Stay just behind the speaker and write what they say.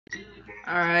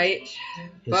Alright.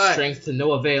 His strength to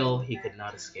no avail, he could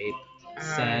not escape.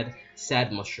 Sad,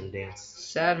 sad mushroom dance.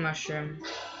 Sad mushroom.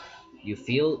 You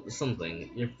feel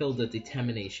something. You're filled with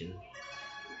determination.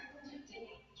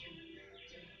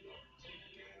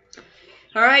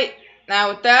 Alright, now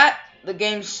with that, the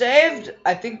game's saved.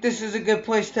 I think this is a good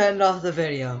place to end off the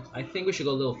video. I think we should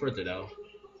go a little further though.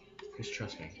 Just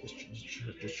trust me.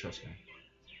 Just trust me.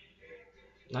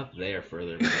 Not there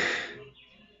further.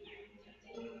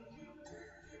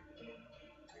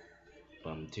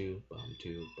 Bum two, bum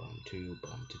two, bum two,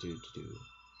 bum to do to do.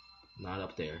 Not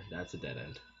up there. That's a dead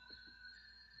end.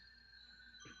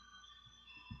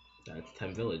 That's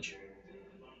Tem Village.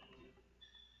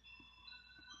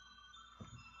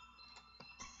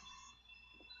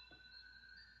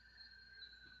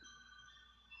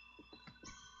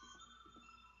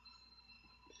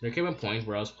 There came a point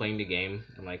where I was playing the game,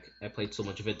 and like I played so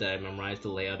much of it that I memorized the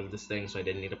layout of this thing, so I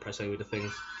didn't need to press any of the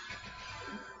things.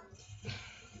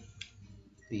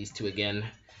 These two again.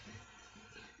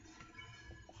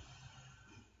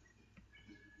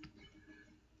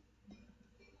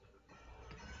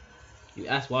 You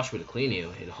ask Washwood to clean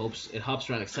you. It hops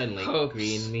around excitedly. Hopes.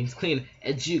 Green means clean.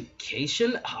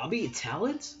 Education, hobby,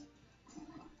 talent.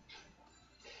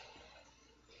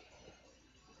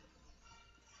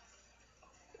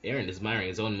 Aaron is admiring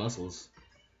his own muscles.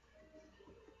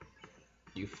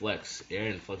 You flex.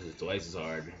 Aaron flexes twice as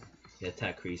hard. The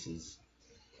attack creases.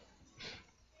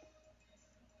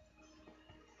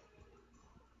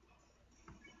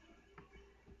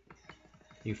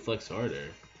 You flex harder.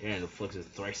 Aaron flexes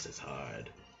thrice as hard.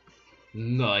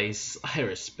 Nice. I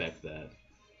respect that.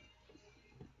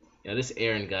 Yeah, this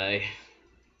Aaron guy.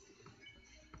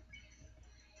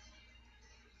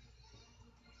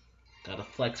 Gotta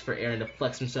flex for Aaron to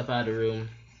flex himself out of the room.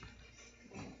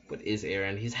 What is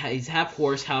Aaron? He's half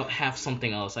horse, half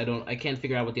something else. I can't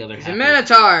figure out what the other half He's a is.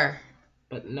 Minotaur!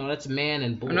 But no, that's man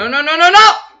and bull.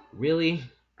 No! Really?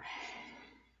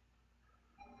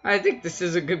 I think this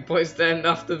is a good place to end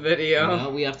off the video. No,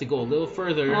 we have to go a little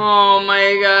further. Oh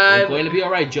my god. You're going to be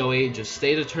alright, Joey. Just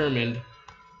stay determined.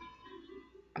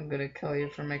 I'm gonna kill you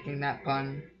for making that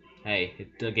pun. Hey,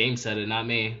 the game said it, not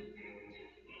me.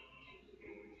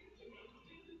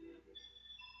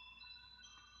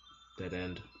 Dead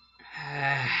end.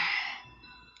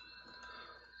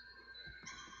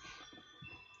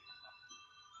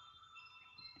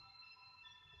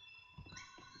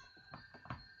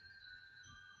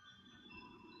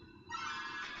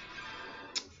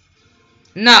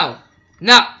 No!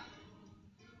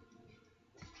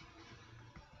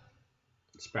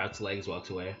 Sprouts legs, walks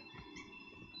away.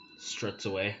 Struts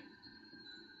away.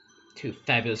 Too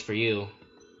fabulous for you.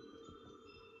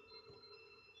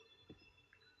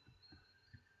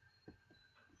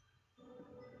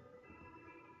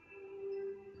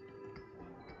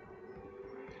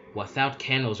 Without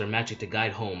candles or magic to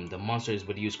guide home, the monsters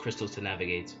would use crystals to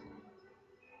navigate.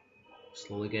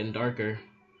 Slowly getting darker.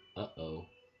 Uh-oh.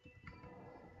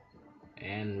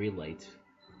 And relight.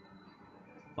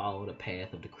 Follow the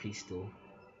path of the crystal.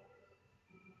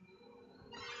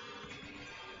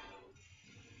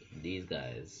 These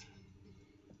guys.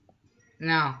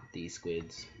 No. These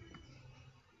squids.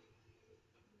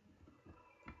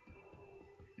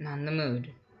 Not in the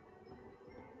mood.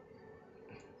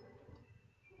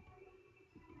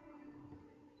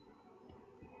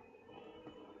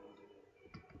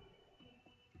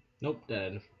 Nope,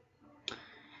 dead.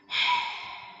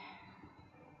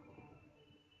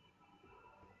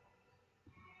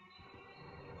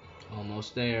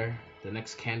 Almost there. The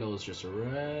next candle is just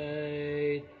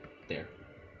right there.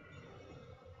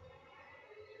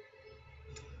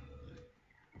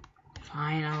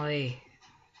 Finally.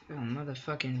 Oh,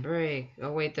 motherfucking break.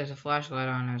 Oh wait, there's a flashlight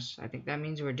on us. I think that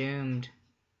means we're doomed.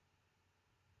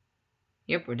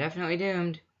 Yep, we're definitely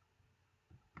doomed.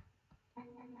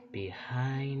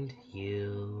 Behind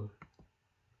you.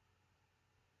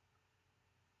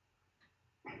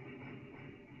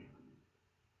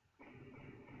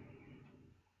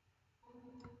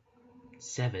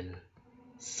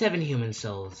 Seven human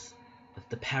souls. With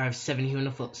the power of 7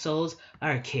 human souls,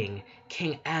 our king,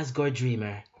 King Asgore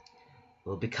Dreamer,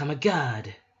 will become a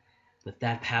god. With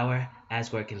that power,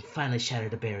 Asgore can finally shatter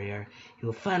the barrier. He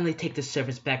will finally take the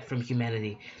surface back from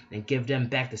humanity and give them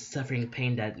back the suffering and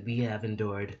pain that we have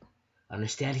endured.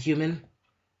 Understand, human?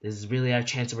 This is really our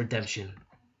chance of redemption.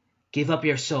 Give up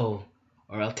your soul,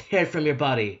 or I'll tear it from your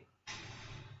body.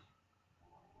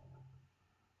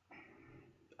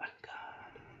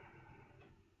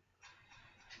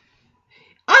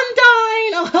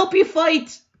 Undyne! I'll help you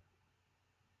fight!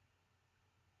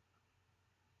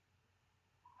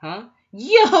 Huh?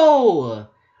 Yo!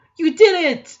 You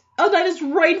did it! Undyne is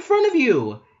right in front of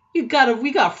you! We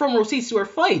got front row seats to our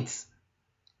fights!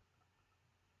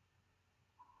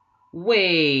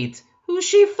 Wait, who's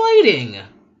she fighting?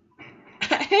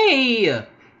 Hey!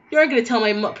 You aren't gonna tell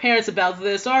my parents about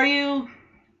this, are you?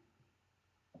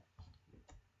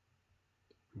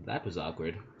 That was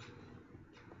awkward.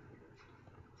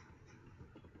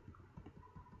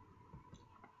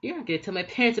 You aren't gonna tell my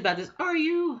parents about this, are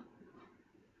you?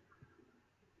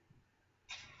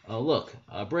 Oh look,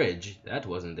 a bridge. That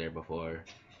wasn't there before.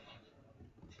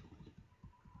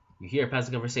 You hear a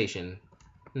passing conversation.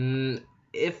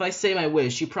 If I say my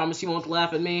wish, you promise you won't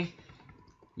laugh at me?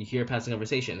 You hear a passing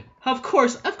conversation. Of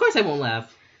course I won't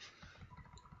laugh.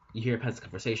 You hear a passing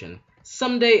conversation.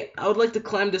 Someday, I would like to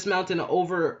climb this mountain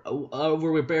over where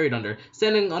we're buried under.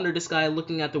 Standing under the sky,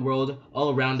 looking at the world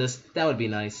all around us. That would be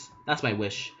nice. That's my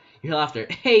wish. You hear laughter.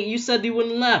 Hey, you said you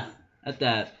wouldn't laugh at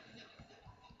that.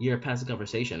 You hear a passing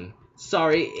conversation.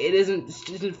 Sorry, it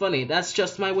isn't funny. That's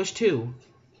just my wish too.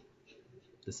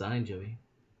 The sign, Joey.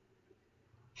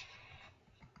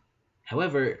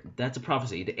 However, that's a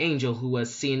prophecy. The angel who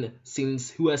has seen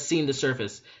the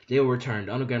surface, they will return.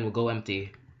 The underground will go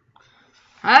empty.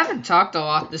 I haven't talked a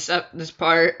lot this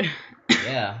part.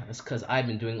 Yeah, that's because I've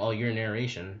been doing all your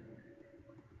narration.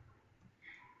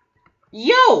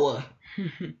 Yo!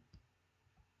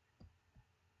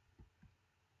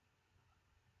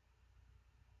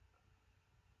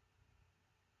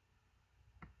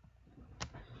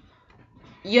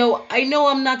 Yo, I know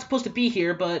I'm not supposed to be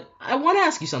here, but I want to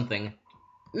ask you something.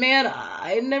 Man,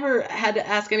 I never had to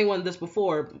ask anyone this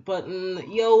before, but,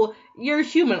 yo, you're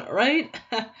human, right?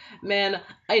 Man,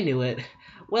 I knew it.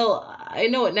 Well, I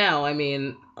know it now, I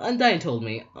mean, Undyne told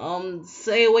me.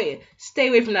 Stay away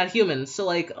from that human, so,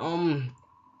 like,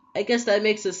 I guess that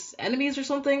makes us enemies or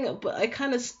something, but I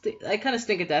kinda stink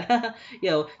at that.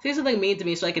 Yo, say something mean to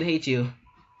me so I can hate you.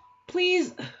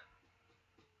 Please?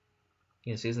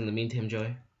 You gonna say something mean to him,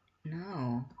 Joy?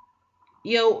 No.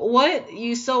 Yo, what?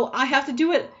 So I have to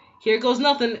do it? Here goes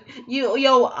nothing.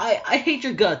 I hate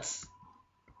your guts.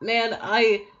 Man,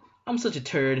 I'm such a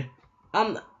turd.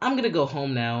 I'm gonna go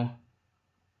home now.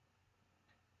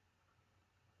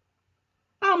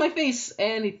 Ow, my face!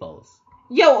 And he falls.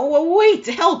 Yo, wait!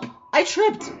 Help! I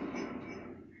tripped!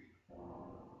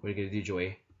 What are you gonna do,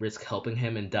 Joy? Risk helping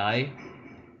him and die?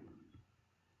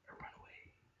 Or run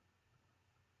away?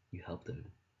 You helped him.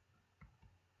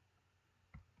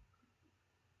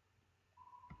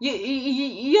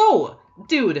 Yo!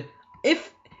 Dude,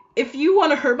 if you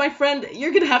want to hurt my friend,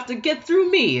 you're gonna have to get through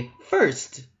me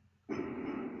first.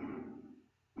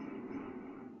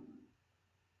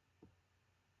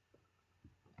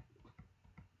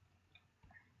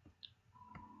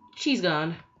 She's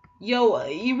gone. Yo,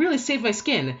 you really saved my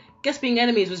skin. Guess being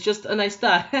enemies was just a nice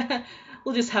thought.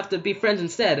 We'll just have to be friends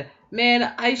instead. Man,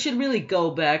 I should really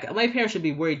go back. My parents should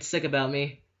be worried sick about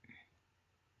me.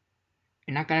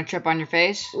 You're not gonna trip on your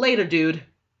face? Later, dude.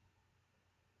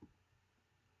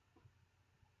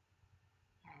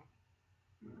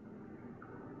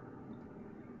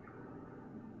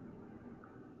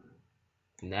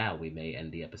 Now we may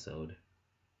end the episode.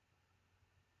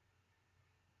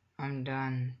 I'm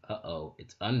done. Uh-oh,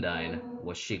 it's Undyne.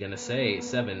 What's she gonna say?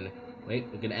 7. Wait,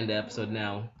 we're gonna end the episode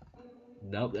now.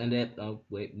 Nope, end it. Oh,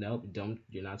 wait, nope, don't.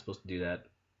 You're not supposed to do that.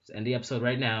 Just end the episode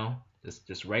right now.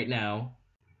 Just right now.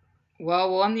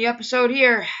 Well, we'll end the episode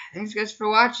here. Thanks, guys, for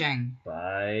watching.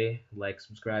 Bye. Like,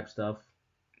 subscribe stuff.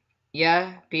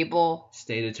 Yeah, people.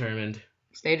 Stay determined.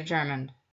 Stay determined.